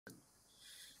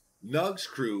Nugzz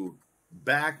crew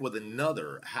back with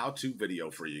another how-to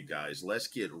video for you guys. Let's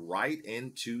get right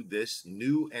into this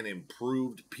new and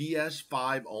improved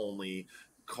PS5 only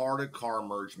car-to-car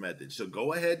merge method. So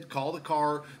go ahead, call the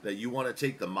car that you want to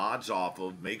take the mods off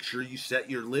of. Make sure you set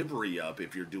your livery up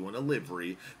if you're doing a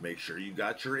livery. Make sure you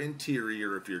got your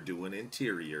interior if you're doing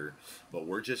interior. But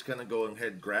we're just going to go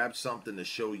ahead and grab something to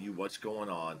show you what's going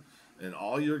on. And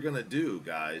all you're going to do,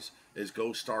 guys, is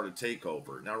go start a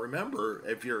takeover. Now remember,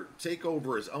 if your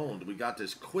takeover is owned, we got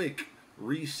this quick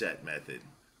reset method.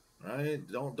 Right?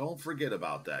 Don't forget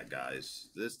about that, guys.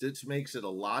 This makes it a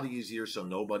lot easier so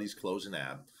nobody's closing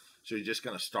ab. So you're just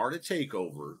going to start a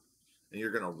takeover, and you're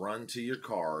going to run to your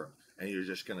car, and you're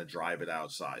just going to drive it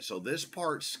outside. So this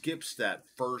part skips that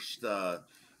first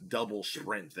double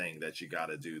sprint thing that you got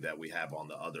to do that we have on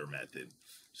the other method.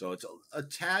 So it's a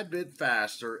tad bit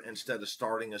faster instead of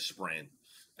starting a sprint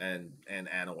and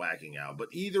whacking out. But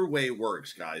either way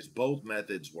works, guys. Both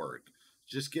methods work.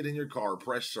 Just get in your car,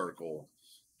 press circle,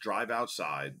 drive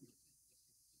outside.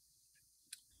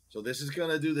 So this is going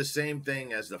to do the same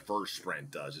thing as the first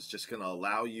sprint does. It's just going to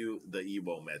allow you the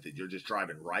Evo method. You're just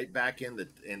driving right back in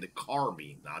the car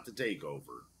meet, not the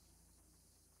takeover.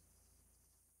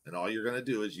 And all you're going to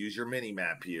do is use your mini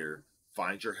map here.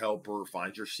 Find your helper,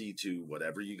 find your C2,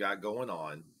 whatever you got going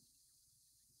on.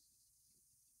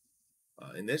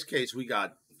 In this case, we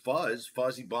got Fuzz.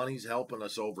 Fuzzy Bunny's helping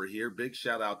us over here. Big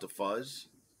shout out to Fuzz.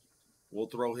 We'll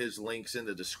throw his links in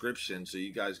the description so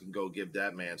you guys can go give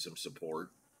that man some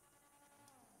support.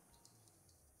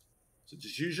 So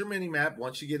just use your mini map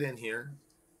once you get in here.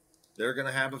 They're going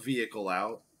to have a vehicle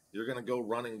out. You're going to go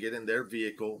run and get in their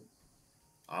vehicle.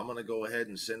 I'm going to go ahead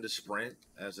and send a sprint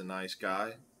as a nice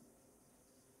guy.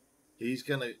 He's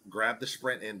going to grab the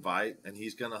sprint invite, and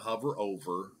he's going to hover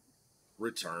over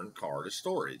return car to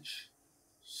storage.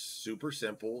 Super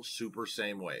simple, super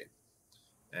same way.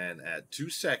 And at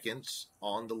 2 seconds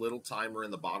on the little timer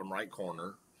in the bottom right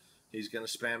corner, he's going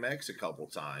to spam X a couple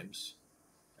times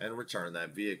and return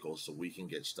that vehicle so we can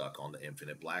get stuck on the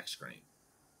infinite black screen.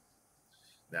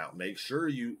 Now, make sure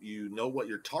you know what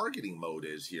your targeting mode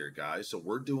is here, guys. So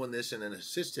we're doing this in an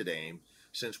assisted aim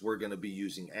since we're going to be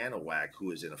using Anawak,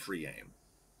 who is in a free aim.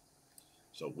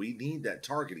 So we need that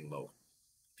targeting mode.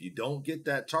 If you don't get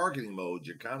that targeting mode,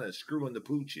 you're kind of screwing the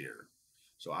pooch here.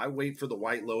 So I wait for the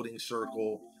white loading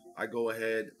circle. I go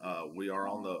ahead. We are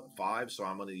on the 5, so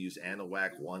I'm going to use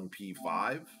Anawak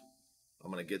 1P5.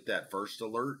 I'm going to get that first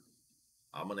alert.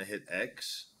 I'm going to hit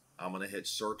X. I'm going to hit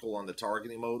circle on the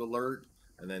targeting mode alert.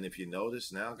 And then if you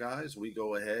notice now, guys, we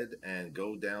go ahead and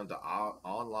go down to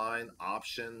online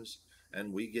options,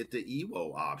 and we get the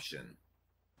Evo option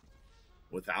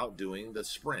without doing the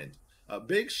sprint. A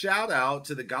big shout out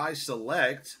to the guy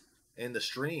Select in the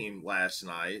stream last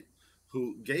night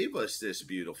who gave us this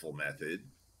beautiful method.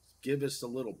 Give us the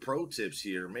little pro tips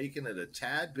here, making it a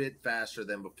tad bit faster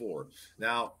than before.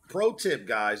 Now, pro tip,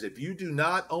 guys, if you do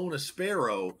not own a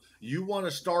Sparrow, you want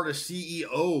to start a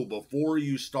CEO before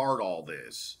you start all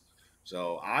this.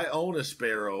 So I own a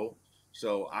Sparrow,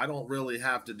 so I don't really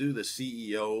have to do the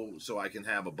CEO so I can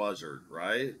have a buzzard,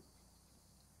 right?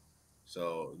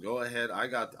 So go ahead. I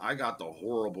got the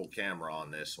horrible camera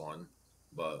on this one,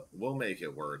 but we'll make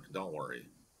it work. Don't worry.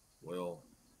 We'll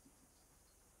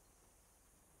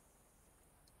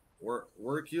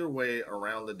work your way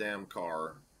around the damn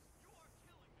car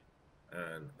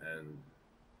and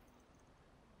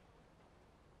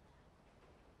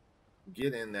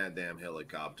get in that damn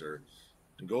helicopter.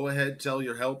 Go ahead, tell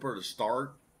your helper to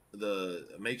start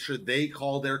make sure they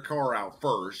call their car out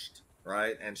first,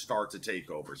 right? And start the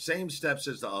takeover. Same steps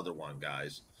as the other one,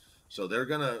 guys. So they're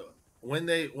gonna when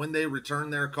they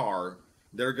return their car,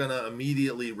 they're gonna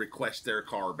immediately request their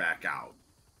car back out.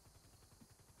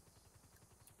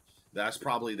 That's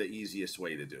probably the easiest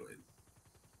way to do it.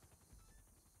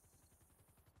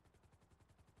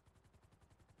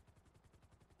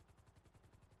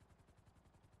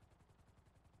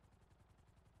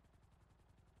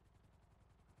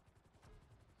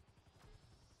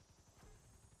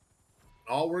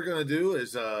 All we're going to do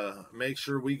is make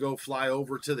sure we go fly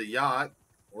over to the yacht.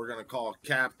 We're going to call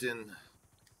Captain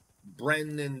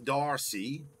Brendan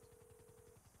Darcy.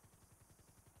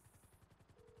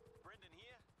 Brendan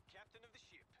here, captain of the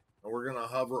ship. And we're going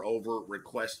to hover over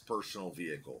request personal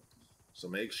vehicle. So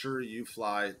make sure you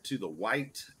fly to the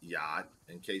white yacht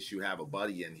in case you have a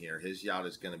buddy in here. His yacht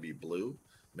is going to be blue.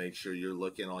 Make sure you're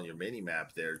looking on your mini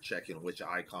map there, checking which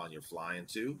icon you're flying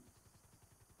to.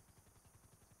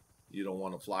 You don't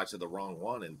want to fly to the wrong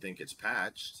one and think it's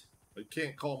patched. You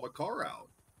can't call my car out.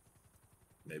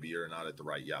 Maybe you're not at the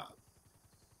right yacht.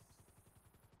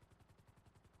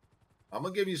 I'm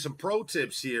going to give you some pro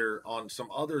tips here on some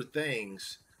other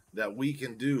things that we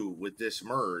can do with this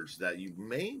merge that you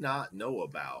may not know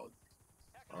about.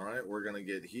 All right, we're going to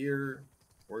get here.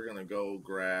 We're going to go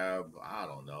grab, I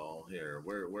don't know, here.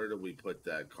 Where did we put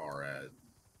that car at?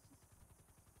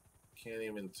 Can't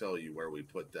even tell you where we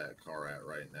put that car at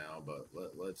right now, but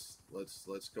let's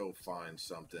go find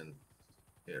something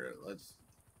here.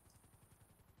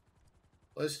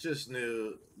 Let's just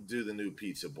do the new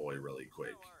pizza boy really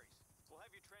quick. No worries. We'll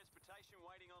have your transportation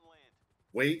waiting on land.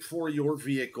 Wait for your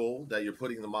vehicle that you're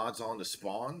putting the mods on to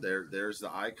spawn. There's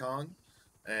the icon,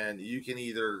 and you can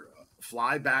either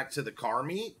fly back to the car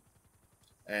meet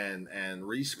and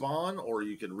respawn, or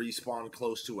you can respawn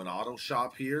close to an auto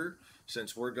shop here.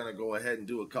 Since we're going to go ahead and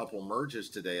do a couple merges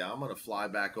today, I'm going to fly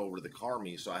back over to the car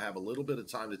meet, so I have a little bit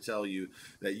of time to tell you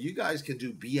that you guys can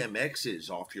do BMXs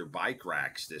off your bike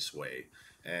racks this way,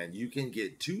 and you can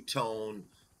get two-tone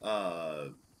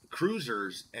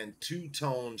cruisers and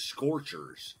two-tone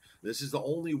scorchers. This is the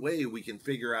only way we can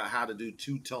figure out how to do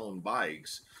two-tone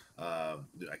bikes. I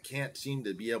can't seem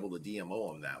to be able to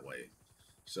DMO them that way.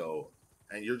 So,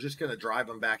 and you're just going to drive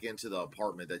them back into the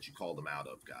apartment that you called them out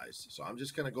of, guys. So I'm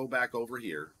just going to go back over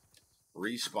here,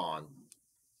 respawn,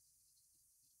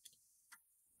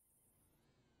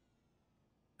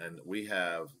 and we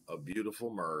have a beautiful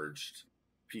merged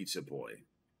pizza boy.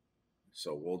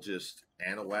 So we'll just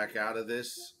whack out of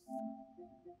this.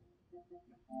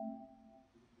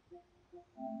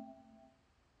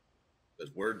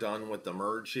 Because we're done with the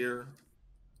merge here.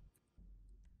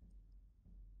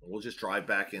 We'll just drive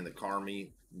back in the car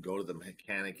meet, go to the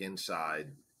mechanic inside,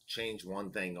 change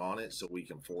one thing on it so we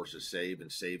can force a save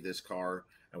and save this car.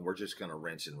 And we're just going to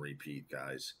rinse and repeat,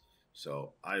 guys.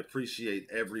 So I appreciate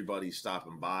everybody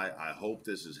stopping by. I hope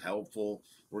this is helpful.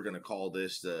 We're going to call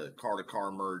this the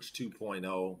car-to-car merge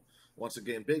 2.0. Once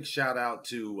again, big shout out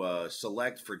to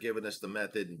Select for giving us the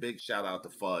method, and big shout out to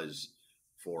Fuzz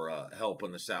for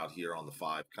helping us out here on the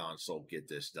 5 console get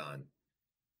this done.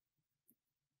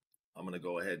 I'm going to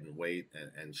go ahead and wait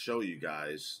and show you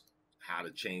guys how to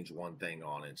change one thing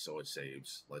on it so it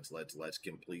saves. Let's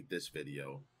complete this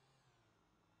video.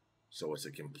 So it's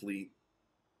a complete,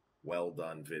 well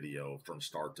done video from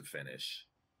start to finish.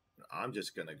 I'm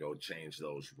just going to go change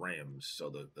those rims so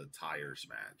that the tires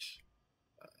match.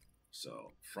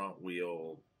 So front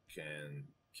wheel can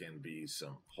be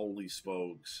some holy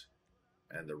spokes,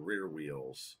 and the rear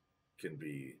wheels can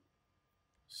be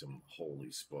some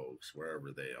holy spokes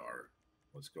wherever they are.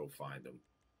 Let's go find them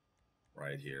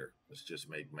right here. Let's just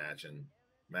make matching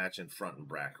front and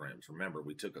back rims. Remember,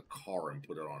 we took a car and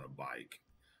put it on a bike,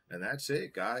 and that's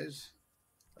it, guys.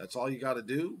 That's all you got to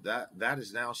do. That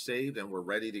is now saved, and we're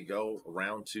ready to go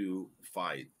round 2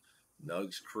 fight.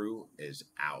 Nugzz crew is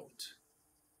out.